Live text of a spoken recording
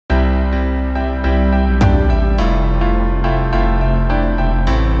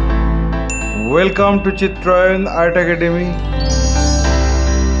Welcome to Chitrayan Art Academy.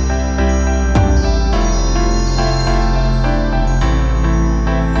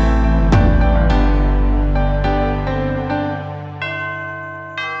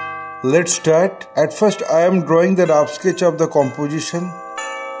 Let's start. At first I am drawing the rough sketch of the composition.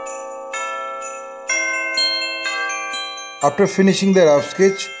 After finishing the rough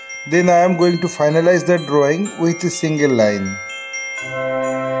sketch, then I am going to finalize the drawing with a single line.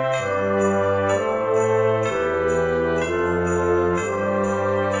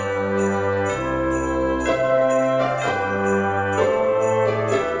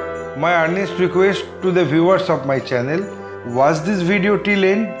 My earnest request to the viewers of my channel, watch this video till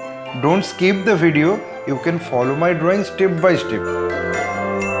end. Don't skip the video. You can follow my drawing step by step.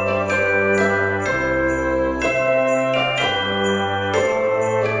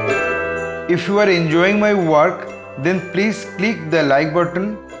 If you are enjoying my work, then please click the like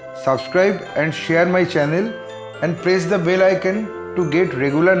button, subscribe and share my channel and press the bell icon to get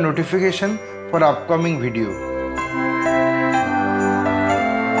regular notification for upcoming video.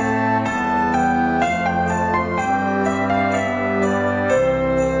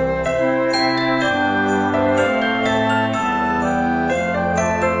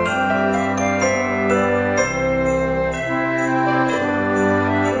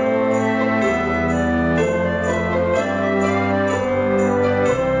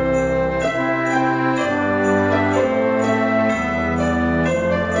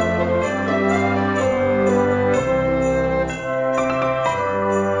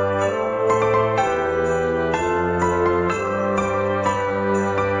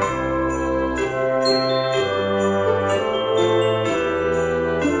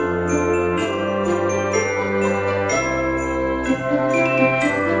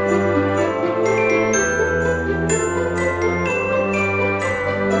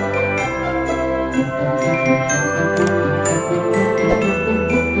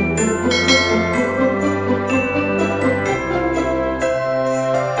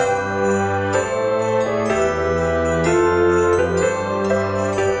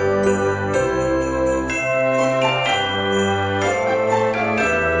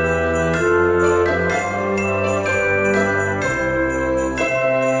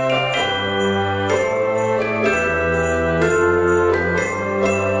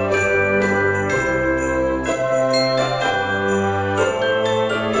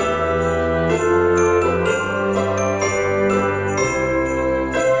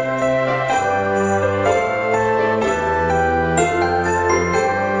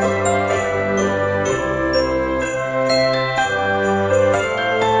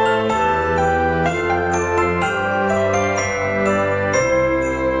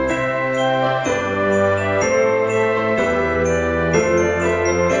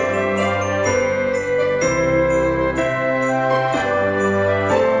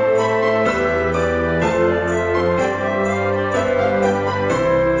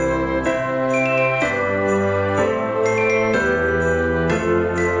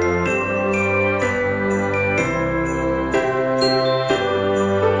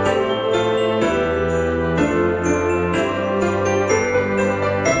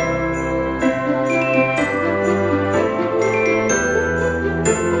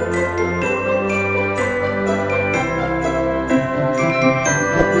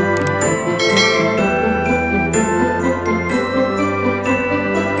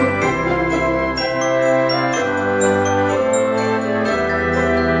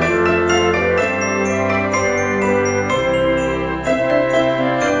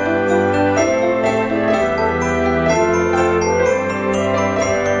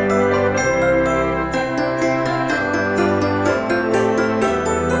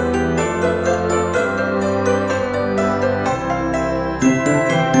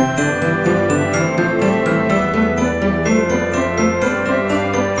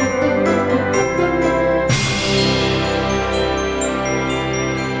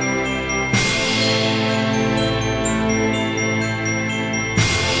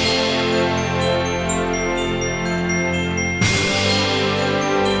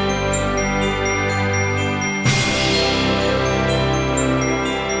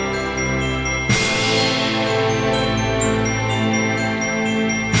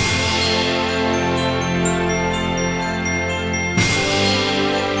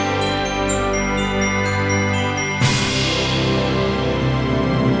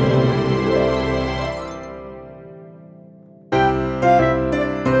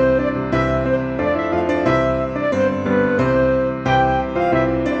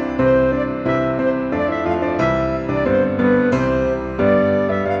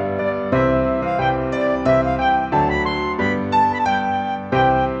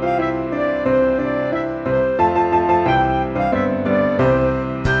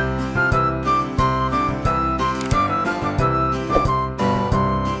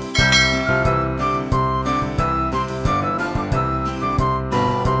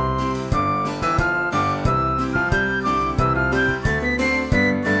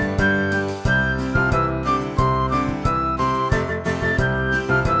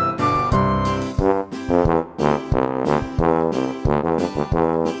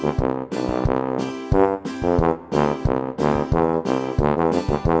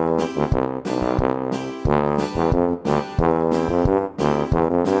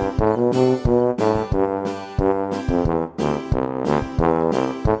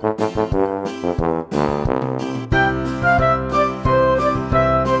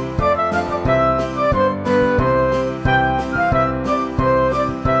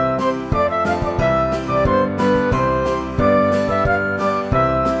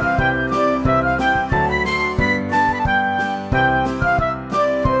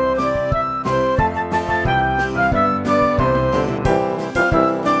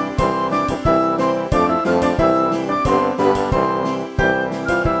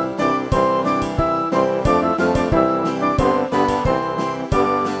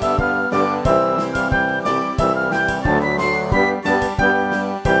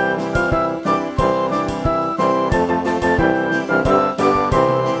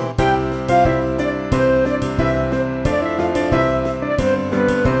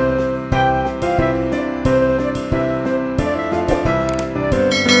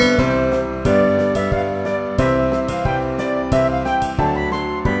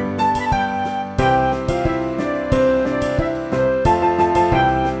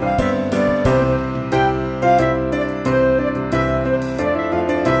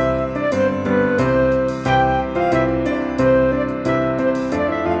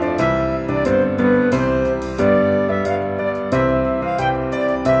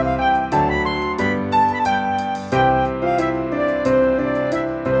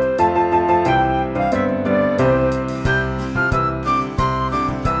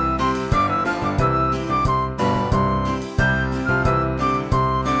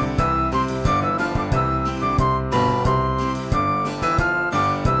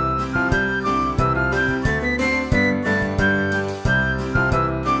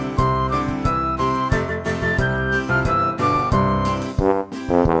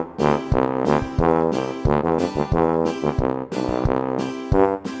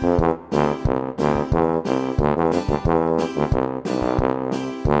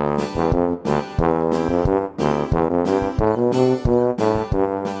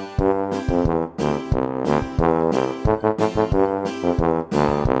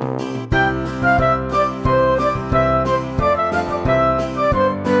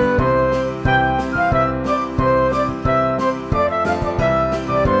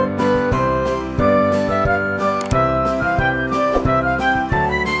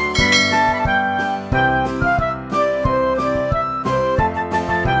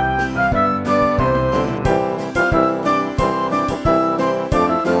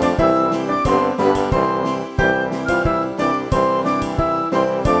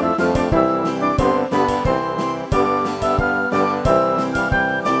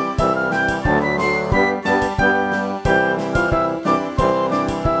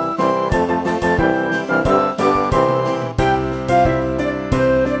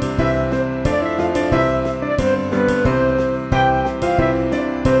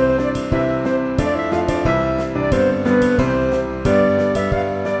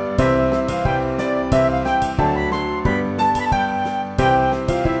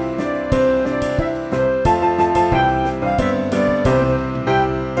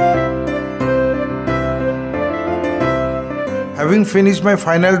 Having finished my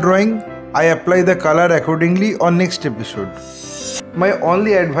final drawing, I apply the color accordingly on next episode. My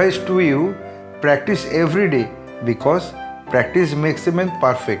only advice to you, practice every day because practice makes a man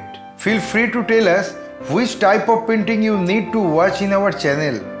perfect. Feel free to tell us which type of painting you need to watch in our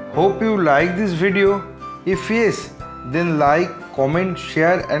channel. Hope you like this video. If yes, then like, comment,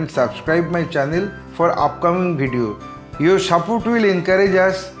 share and subscribe my channel for upcoming video. Your support will encourage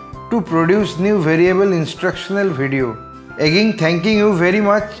us to produce new variable instructional video. Again, thanking you very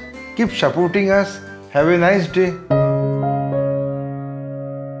much. Keep supporting us. Have a nice day.